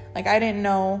 crib. I didn't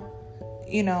know,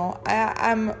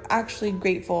 I'm actually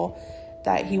grateful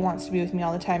that he wants to be with me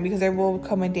all the time, because there will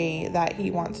come a day that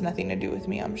he wants nothing to do with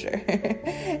me, I'm sure.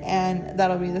 And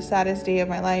that'll be the saddest day of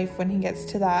my life when he gets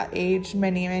to that age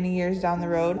many, many years down the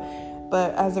road.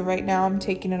 But as of right now, I'm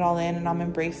taking it all in, and I'm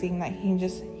embracing that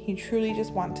he truly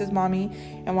just wants his mommy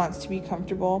and wants to be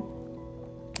comfortable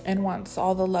and wants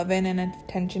all the loving and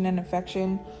attention and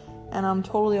affection. And I'm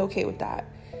totally okay with that.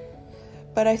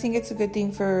 But I think it's a good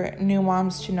thing for new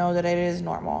moms to know that it is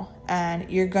normal, and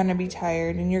you're going to be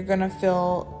tired, and you're going to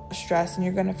feel stress and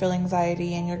you're going to feel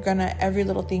anxiety and every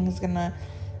little thing is going to,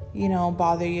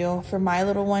 bother you. For my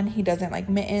little one, he doesn't like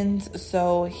mittens,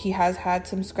 so he has had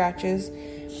some scratches.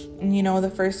 And, the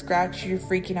first scratch you're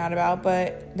freaking out about,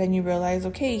 but then you realize,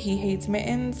 okay, he hates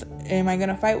mittens. Am I going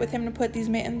to fight with him to put these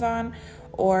mittens on?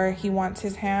 Or he wants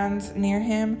his hands near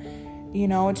him?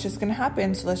 It's just going to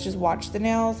happen. So let's just watch the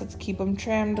nails. Let's keep them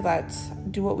trimmed. Let's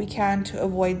do what we can to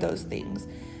avoid those things.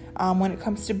 When it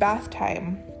comes to bath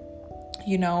time,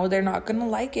 they're not going to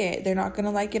like it. They're not going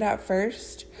to like it at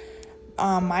first.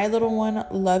 My little one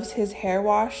loves his hair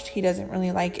washed. He doesn't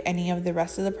really like any of the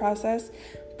rest of the process,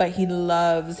 but he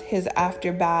loves his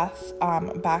after bath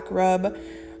back rub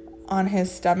on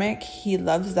his stomach. He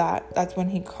loves that. That's when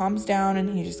he calms down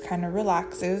and he just kind of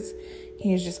relaxes.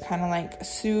 He's just kind of like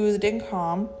soothed and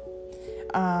calm.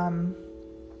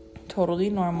 Totally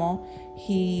normal.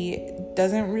 He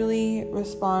doesn't really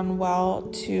respond well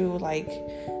to like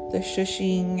the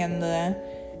shushing and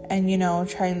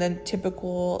trying the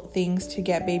typical things to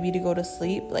get baby to go to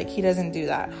sleep. Like, he doesn't do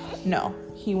that. No,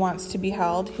 he wants to be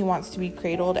held, he wants to be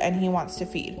cradled, and he wants to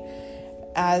feed.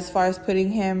 As far as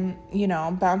putting him,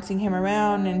 bouncing him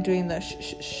around and doing the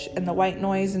shh and the white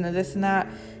noise and the this and that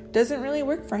doesn't really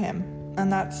work for him.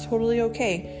 And that's totally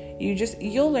okay.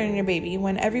 You'll learn your baby.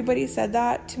 When everybody said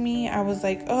that to me, I was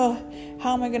like, oh,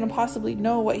 how am I going to possibly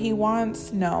know what he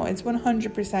wants? No, it's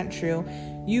 100% true.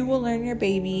 You will learn your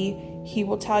baby. He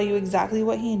will tell you exactly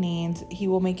what he needs. He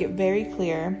will make it very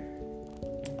clear.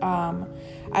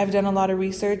 I've done a lot of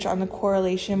research on the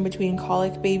correlation between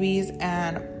colic babies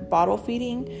and bottle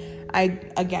feeding. I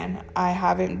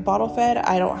haven't bottle fed.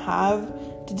 I don't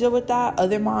have to deal with that.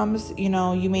 Other moms, you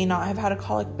may not have had a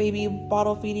colic baby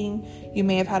bottle feeding. You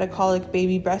may have had a colic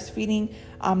baby breastfeeding.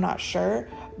 I'm not sure.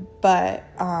 But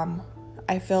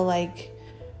I feel like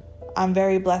I'm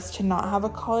very blessed to not have a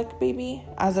colic baby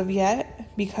as of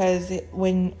yet, because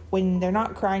when they're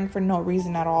not crying for no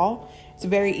reason at all, it's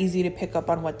very easy to pick up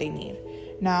on what they need.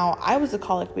 Now, I was a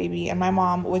colic baby, and my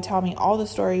mom would tell me all the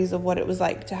stories of what it was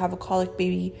like to have a colic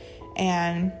baby,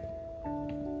 and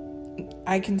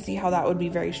I can see how that would be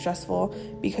very stressful,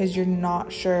 because you're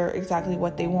not sure exactly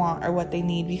what they want or what they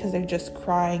need, because they're just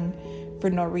crying for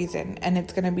no reason, and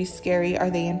it's going to be scary. Are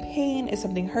they in pain? Is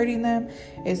something hurting them?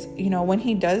 When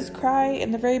he does cry in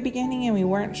the very beginning and we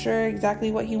weren't sure exactly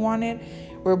what he wanted,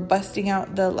 we're busting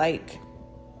out the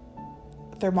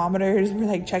thermometers.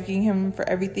 We're checking him for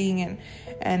everything,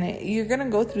 and you're gonna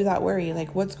go through that worry,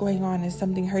 what's going on? Is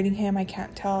something hurting him? I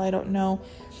can't tell. I don't know.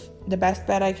 The best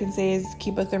bet I can say is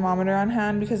keep a thermometer on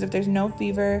hand, because if there's no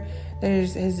fever,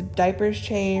 there's his diapers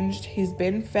changed, he's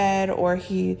been fed, or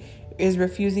he is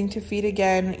refusing to feed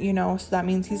again, so that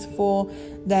means he's full,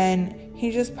 then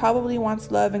he just probably wants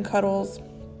love and cuddles.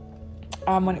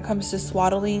 When it comes to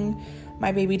swaddling,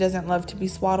 my baby doesn't love to be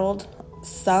swaddled.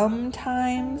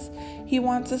 Sometimes he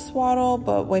wants a swaddle,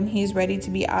 but when he's ready to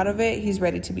be out of it, he's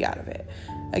ready to be out of it.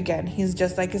 Again, he's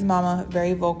just like his mama,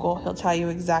 very vocal. He'll tell you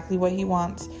exactly what he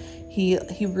wants. He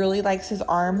really likes his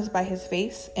arms by his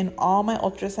face. In all my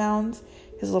ultrasounds,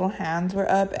 his little hands were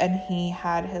up, and he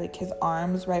had his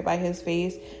arms right by his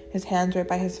face, his hands right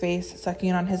by his face,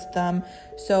 sucking on his thumb.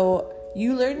 So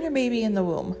you learn your baby in the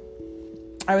womb.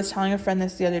 I was telling a friend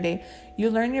this the other day.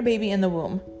 You learn your baby in the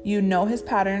womb. You know his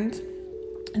patterns.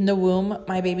 In the womb,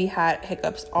 my baby had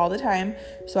hiccups all the time,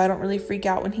 so I don't really freak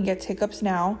out when he gets hiccups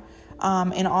now.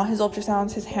 In all his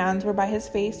ultrasounds, his hands were by his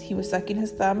face. He was sucking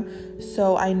his thumb,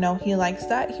 so I know he likes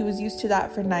that. He was used to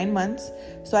that for 9 months,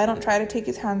 so I don't try to take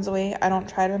his hands away. I don't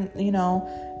try to,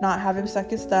 not have him suck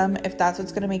his thumb. If that's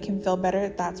what's going to make him feel better,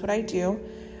 that's what I do.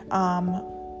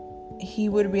 He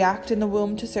would react in the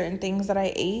womb to certain things that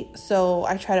I ate, so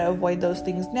I try to avoid those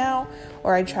things now,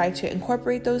 or I try to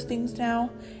incorporate those things now.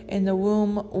 In the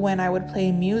womb, when I would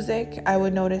play music, I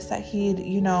would notice that he'd,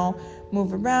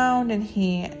 move around, and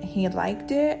he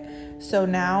liked it. So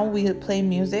now we play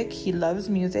music. He loves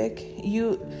music.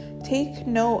 You take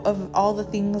note of all the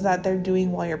things that they're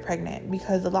doing while you're pregnant,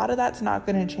 because a lot of that's not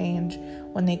going to change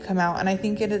when they come out. And I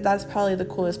think that's probably the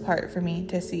coolest part for me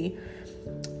to see.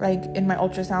 In my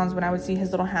ultrasounds, when I would see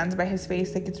his little hands by his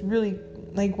face, it's really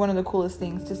one of the coolest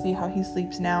things to see how he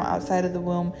sleeps now outside of the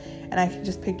womb, and I can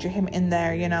just picture him in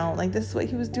there, this is what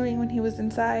he was doing when he was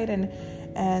inside,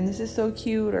 and this is so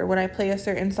cute. Or when I play a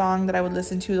certain song that I would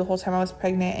listen to the whole time I was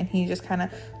pregnant, and he just kind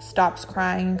of stops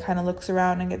crying and kind of looks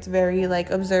around and gets very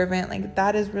observant,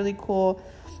 that is really cool.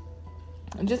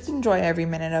 Just enjoy every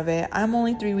minute of it. I'm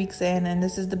only 3 weeks in, and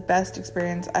this is the best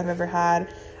experience I've ever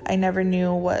had. I never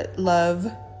knew what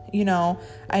love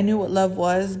I knew what love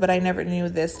was, but I never knew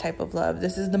this type of love.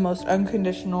 This is the most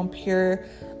unconditional, pure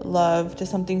love to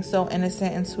something so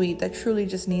innocent and sweet that truly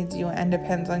just needs you and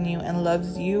depends on you and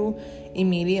loves you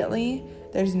immediately.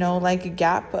 There's no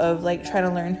gap of trying to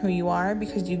learn who you are,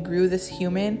 because you grew this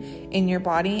human in your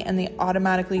body and they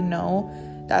automatically know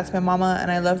that's my mama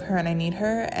and I love her and I need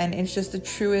her. And it's just the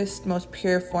truest, most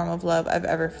pure form of love I've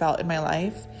ever felt in my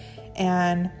life.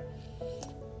 And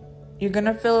you're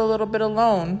gonna feel a little bit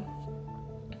alone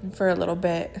for a little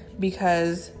bit,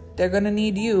 because they're gonna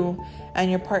need you,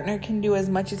 and your partner can do as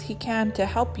much as he can to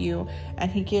help you, and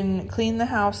he can clean the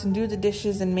house and do the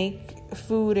dishes and make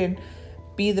food and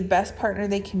be the best partner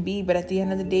they can be. But at the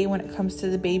end of the day, when it comes to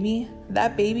the baby,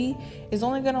 that baby is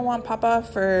only gonna want papa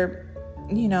for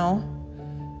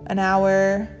an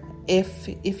hour,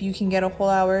 if you can get a whole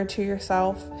hour to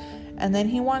yourself, and then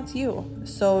he wants you.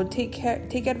 So take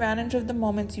advantage of the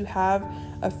moments you have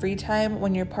of free time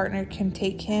when your partner can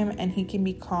take him and he can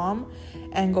be calm,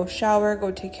 and go shower,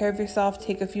 go take care of yourself,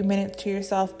 take a few minutes to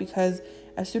yourself, because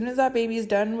as soon as that baby is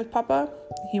done with papa,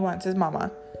 he wants his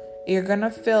mama. You're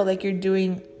gonna feel like you're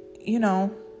doing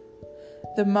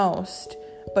the most,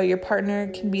 but your partner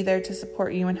can be there to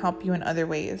support you and help you in other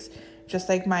ways, just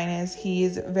like mine is.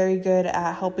 He's very good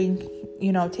at helping,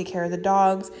 take care of the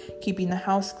dogs, keeping the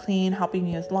house clean, helping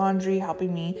me with laundry,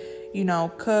 helping me,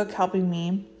 cook, helping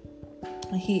me.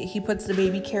 He puts the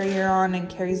baby carrier on and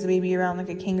carries the baby around like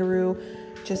a kangaroo,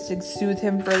 just to soothe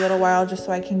him for a little while, just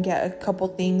so I can get a couple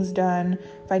things done.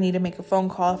 If I need to make a phone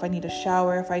call, if I need a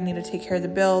shower, if I need to take care of the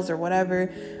bills or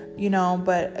whatever,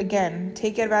 but again,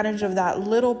 take advantage of that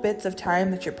little bits of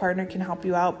time that your partner can help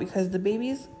you out, because the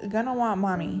baby's gonna want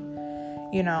mommy.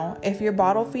 If you're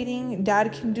bottle feeding,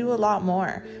 dad can do a lot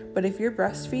more, but if you're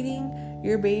breastfeeding,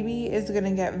 your baby is going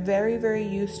to get very, very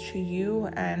used to you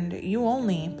and you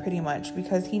only, pretty much,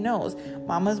 because he knows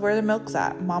mama's where the milk's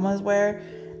at. Mama's where,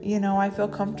 I feel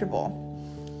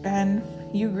comfortable, and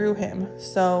you grew him.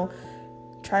 So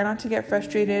try not to get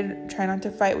frustrated. Try not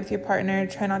to fight with your partner.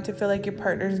 Try not to feel like your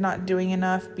partner's not doing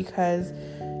enough, because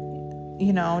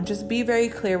just be very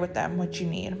clear with them what you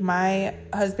need. My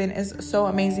husband is so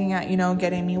amazing at,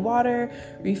 getting me water,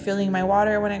 refilling my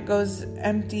water when it goes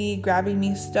empty, grabbing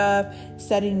me stuff,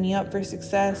 setting me up for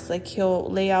success. He'll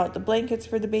lay out the blankets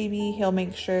for the baby. He'll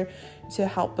make sure to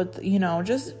help with,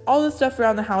 just all the stuff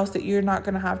around the house that you're not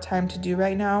going to have time to do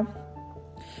right now.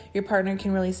 Your partner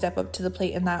can really step up to the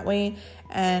plate in that way,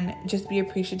 and just be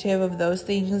appreciative of those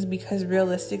things, because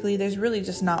realistically, there's really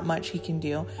just not much he can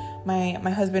do. My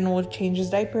husband will change his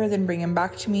diaper, then bring him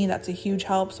back to me. That's a huge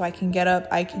help, so I can get up,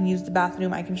 I can use the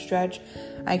bathroom, I can stretch,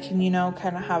 I can,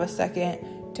 kind of have a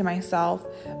second to myself.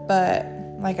 But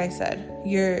like I said,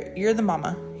 you're the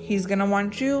mama. He's gonna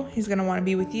want you, he's gonna want to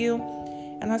be with you,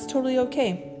 and that's totally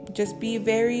okay. Just be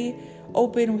very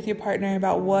open with your partner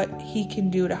about what he can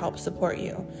do to help support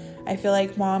you. I feel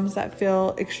like moms that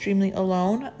feel extremely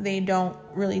alone, they don't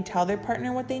really tell their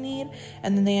partner what they need,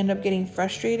 and then they end up getting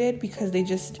frustrated because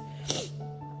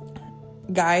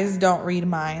guys don't read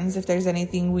minds. If there's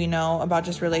anything we know about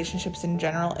just relationships in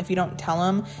general, if you don't tell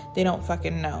them, they don't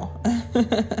fucking know.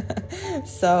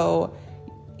 So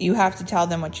you have to tell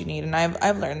them what you need, and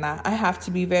I've learned that. I have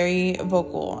to be very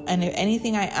vocal, and if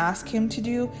anything I ask him to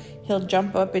do, he'll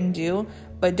jump up and do,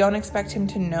 but don't expect him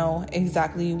to know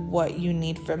exactly what you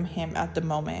need from him at the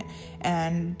moment.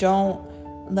 And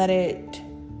don't let it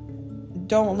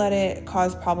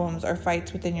cause problems or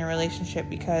fights within your relationship,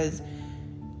 because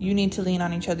you need to lean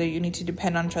on each other. You need to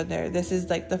depend on each other. This is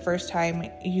the first time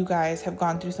you guys have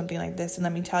gone through something like this. And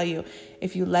let me tell you,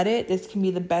 if you let it, this can be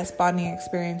the best bonding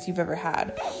experience you've ever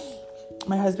had.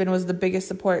 My husband was the biggest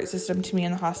support system to me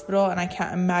in the hospital, and I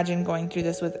can't imagine going through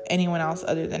this with anyone else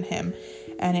other than him.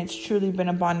 And it's truly been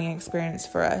a bonding experience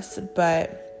for us,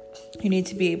 but you need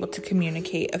to be able to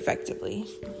communicate effectively.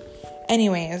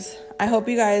 Anyways, I hope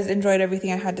you guys enjoyed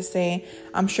everything I had to say.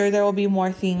 I'm sure there will be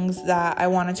more things that I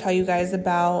want to tell you guys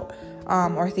about,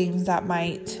 or things that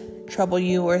might trouble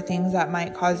you, or things that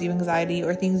might cause you anxiety,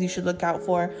 or things you should look out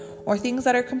for, or things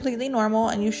that are completely normal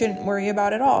and you shouldn't worry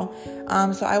about at all.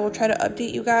 So I will try to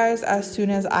update you guys as soon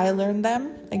as I learn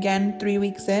them. Again, 3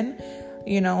 weeks in,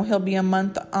 he'll be a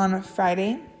month on a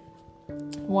Friday.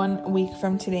 1 week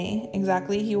from today,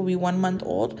 exactly, he will be 1 month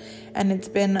old, and it's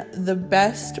been the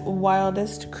best,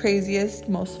 wildest, craziest,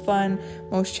 most fun,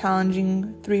 most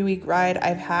challenging 3-week ride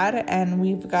I've had, and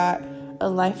we've got a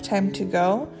lifetime to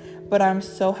go. but I'm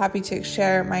so happy to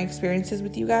share my experiences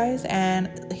with you guys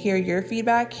and hear your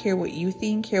feedback, hear what you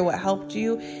think, hear what helped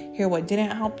you, hear what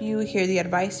didn't help you, hear the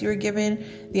advice you were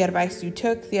given, the advice you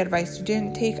took, the advice you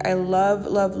didn't take. I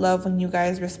love when you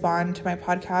guys respond to my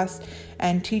podcast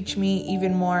and teach me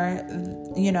even more,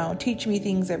 teach me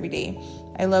things every day.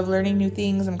 I love learning new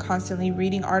things. I'm constantly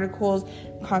reading articles,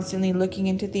 constantly looking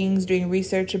into things, doing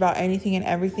research about anything and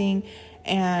everything.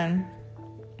 And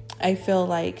I feel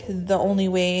like the only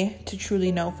way to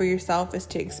truly know for yourself is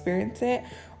to experience it,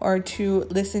 or to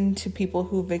listen to people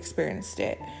who've experienced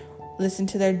it. Listen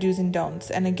to their do's and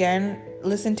don'ts. And again,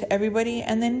 listen to everybody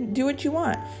and then do what you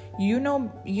want. You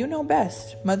know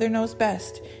best. Mother knows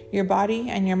best. Your body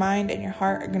and your mind and your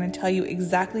heart are going to tell you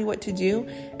exactly what to do,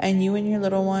 and you and your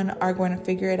little one are going to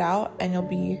figure it out, and you'll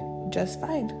be just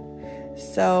fine.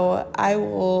 So I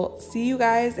will see you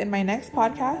guys in my next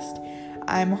podcast.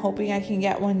 I'm hoping I can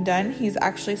get one done. He's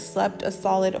actually slept a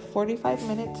solid 45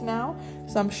 minutes now,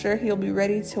 so I'm sure he'll be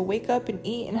ready to wake up and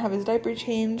eat and have his diaper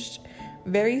changed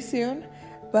very soon.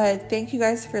 But thank you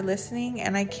guys for listening,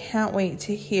 and I can't wait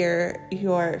to hear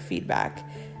your feedback.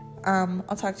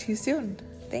 I'll talk to you soon.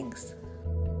 Thanks.